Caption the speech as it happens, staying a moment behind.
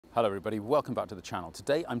Hello everybody, welcome back to the channel.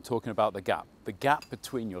 Today I'm talking about the gap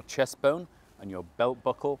between your chest bone and your belt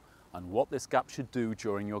buckle and what this gap should do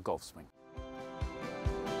during your golf swing.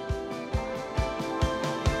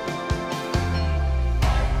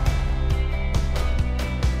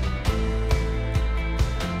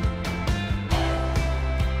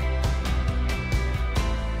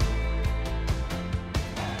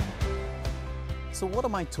 So what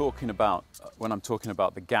am I talking about when I'm talking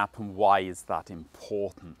about the gap and why is that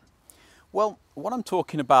important? Well, what I'm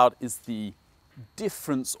talking about is the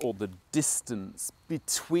difference or the distance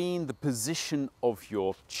between the position of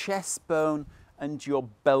your chest bone and your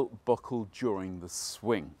belt buckle during the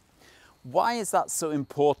swing. Why is that so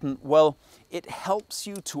important? Well, it helps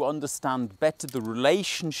you to understand better the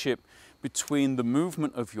relationship between the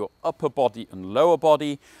movement of your upper body and lower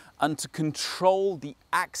body and to control the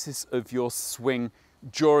axis of your swing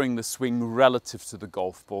during the swing relative to the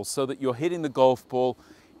golf ball so that you're hitting the golf ball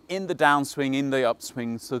in the downswing, in the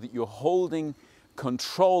upswing, so that you're holding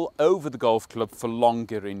control over the golf club for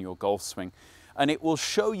longer in your golf swing. And it will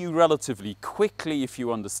show you relatively quickly, if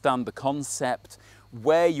you understand the concept,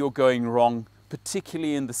 where you're going wrong,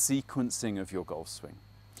 particularly in the sequencing of your golf swing.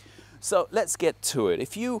 So let's get to it.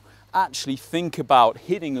 If you actually think about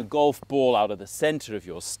hitting a golf ball out of the center of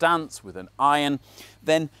your stance with an iron,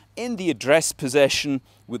 then in the address possession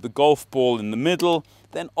with the golf ball in the middle,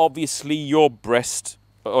 then obviously your breast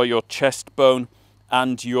or your chest bone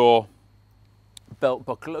and your belt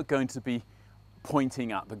buckle are going to be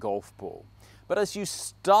pointing at the golf ball. But as you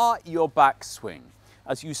start your backswing,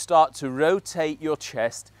 as you start to rotate your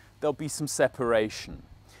chest, there'll be some separation.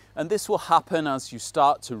 And this will happen as you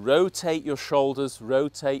start to rotate your shoulders,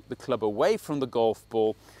 rotate the club away from the golf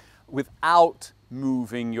ball without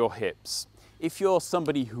moving your hips. If you're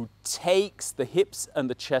somebody who takes the hips and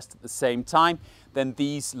the chest at the same time, then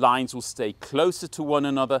these lines will stay closer to one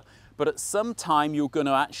another. But at some time, you're going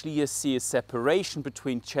to actually see a separation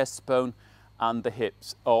between chest bone and the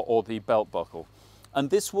hips or the belt buckle. And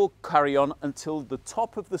this will carry on until the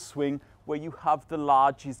top of the swing where you have the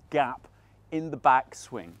largest gap in the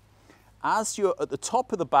backswing. As you're at the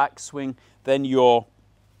top of the backswing, then your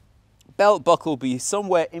belt buckle will be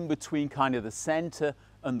somewhere in between kind of the center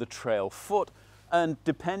and the trail foot. And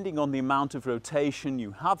depending on the amount of rotation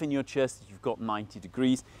you have in your chest, if you've got 90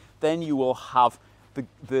 degrees, then you will have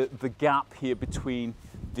the gap here between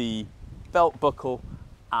the belt buckle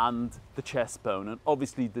and the chest bone. And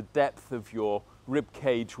obviously the depth of your rib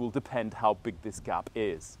cage will depend how big this gap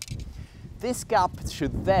is. This gap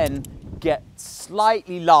should then get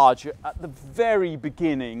slightly larger at the very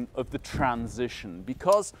beginning of the transition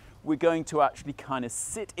because we're going to actually kind of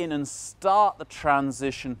sit in and start the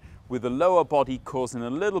transition with the lower body causing a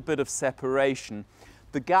little bit of separation.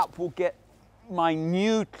 The gap will get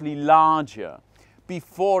minutely larger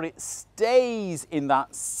before it stays in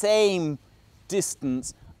that same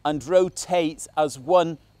distance and rotates as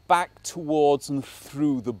one back towards and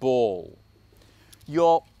through the ball.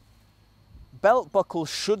 Your belt buckle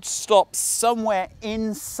should stop somewhere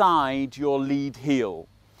inside your lead heel.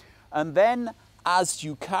 And then as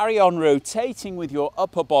you carry on rotating with your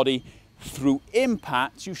upper body through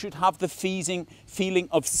impact, you should have the feeling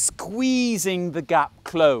of squeezing the gap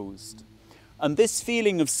closed. And this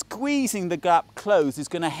feeling of squeezing the gap closed is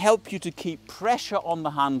going to help you to keep pressure on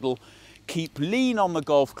the handle, keep lean on the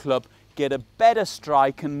golf club, get a better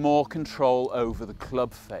strike and more control over the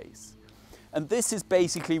club face. And this is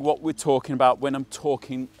basically what we're talking about when I'm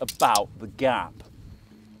talking about the gap.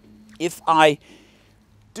 If I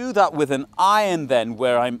do that with an iron then,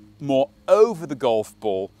 where I'm more over the golf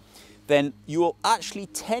ball, then you will actually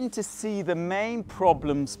tend to see the main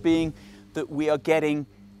problems being that we are getting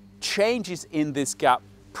changes in this gap,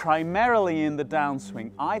 primarily in the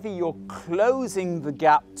downswing. Either you're closing the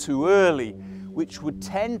gap too early, which would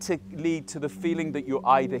tend to lead to the feeling that you're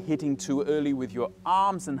either hitting too early with your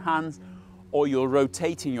arms and hands, or you're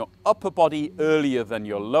rotating your upper body earlier than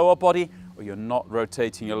your lower body, or you're not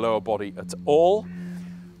rotating your lower body at all.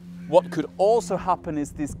 What could also happen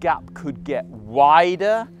is this gap could get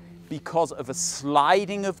wider because of a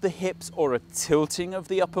sliding of the hips or a tilting of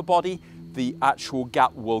the upper body. The actual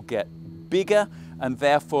gap will get bigger and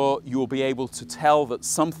therefore you'll be able to tell that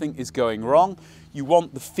something is going wrong. You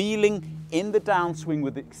want the feeling in the downswing,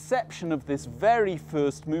 with the exception of this very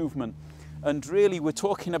first movement. And really we're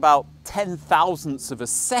talking about 10,000ths of a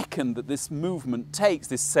second that this movement takes,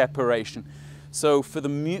 this separation. So for the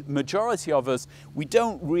majority of us, we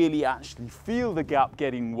don't really actually feel the gap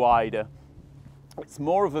getting wider. It's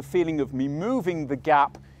more of a feeling of me moving the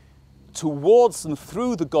gap towards and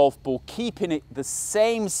through the golf ball, keeping it the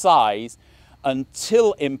same size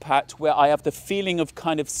until impact, where I have the feeling of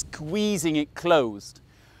kind of squeezing it closed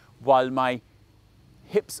while my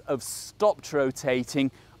hips have stopped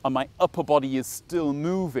rotating and my upper body is still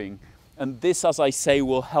moving. And this, as I say,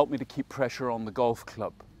 will help me to keep pressure on the golf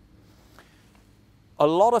club. A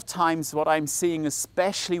lot of times what I'm seeing,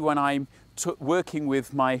 especially when I'm working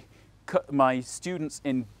with my students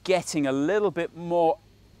in getting a little bit more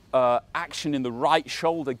action in the right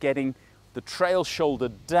shoulder, getting the trail shoulder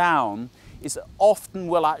down, is often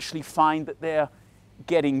we'll actually find that they're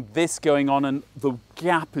getting this going on and the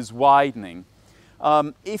gap is widening.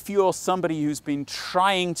 If you're somebody who's been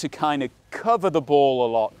trying to kind of cover the ball a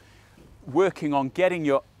lot, working on getting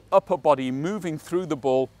your upper body moving through the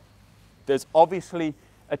ball, there's obviously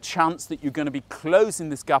a chance that you're going to be closing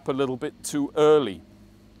this gap a little bit too early.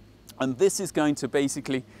 And this is going to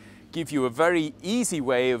basically give you a very easy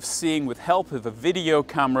way of seeing, with help of a video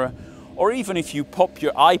camera, or even if you pop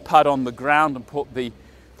your iPad on the ground and put the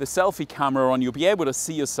selfie camera on, you'll be able to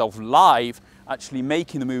see yourself live actually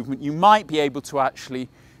making the movement. You might be able to actually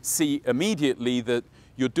see immediately that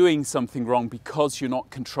you're doing something wrong because you're not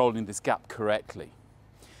controlling this gap correctly.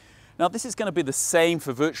 Now, this is going to be the same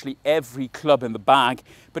for virtually every club in the bag,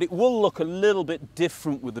 but it will look a little bit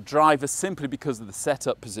different with the driver simply because of the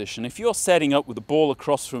setup position. If you're setting up with the ball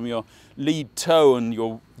across from your lead toe and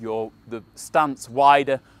the stance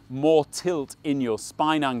wider, more tilt in your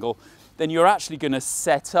spine angle, then you're actually going to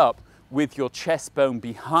set up with your chest bone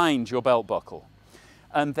behind your belt buckle.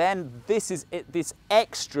 And then this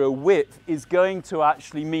extra width is going to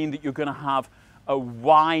actually mean that you're going to have a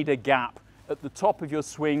wider gap at the top of your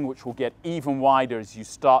swing, which will get even wider as you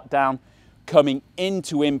start down, coming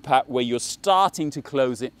into impact where you're starting to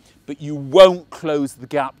close it, but you won't close the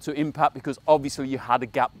gap to impact because obviously you had a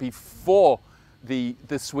gap before the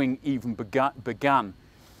swing even began.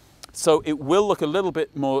 So it will look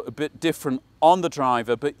a bit different on the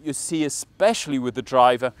driver, but you see, especially with the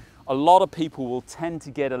driver, a lot of people will tend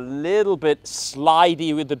to get a little bit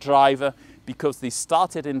slidey with the driver because they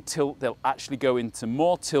started in tilt, they'll actually go into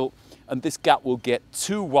more tilt, and this gap will get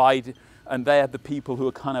too wide, and they're the people who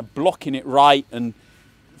are kind of blocking it right and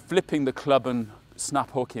flipping the club and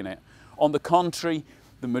snap hooking it. On the contrary,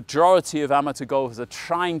 the majority of amateur golfers are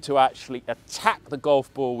trying to actually attack the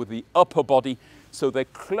golf ball with the upper body, so they're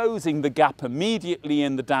closing the gap immediately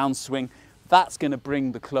in the downswing. That's going to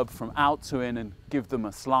bring the club from out to in and give them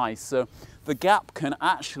a slice. So the gap can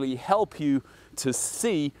actually help you to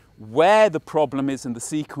see where the problem is in the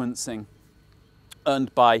sequencing.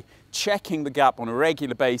 And by checking the gap on a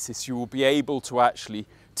regular basis, you will be able to actually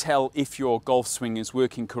tell if your golf swing is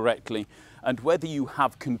working correctly and whether you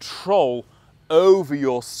have control over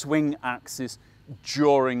your swing axis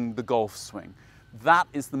during the golf swing. That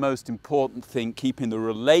is the most important thing, keeping the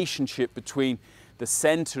relationship between the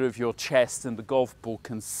center of your chest and the golf ball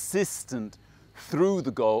consistent through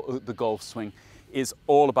the golf swing is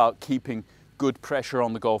all about keeping good pressure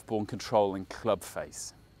on the golf ball and controlling club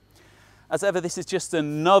face. As ever, this is just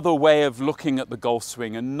another way of looking at the golf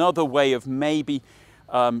swing, another way of maybe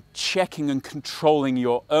checking and controlling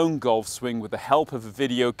your own golf swing with the help of a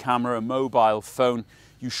video camera, a mobile phone.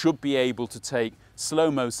 You should be able to take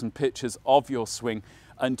slow motion pictures of your swing,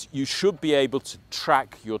 and you should be able to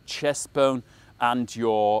track your chest bone and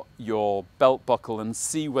your belt buckle and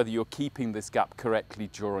see whether you're keeping this gap correctly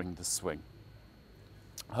during the swing.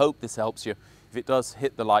 I hope this helps you. If it does,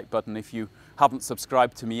 hit the like button. If you haven't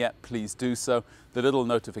subscribed to me yet, please do so. The little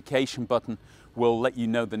notification button will let you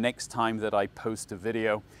know the next time that I post a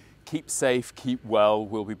video. Keep safe, keep well.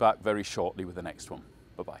 We'll be back very shortly with the next one.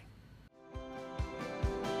 Bye-bye.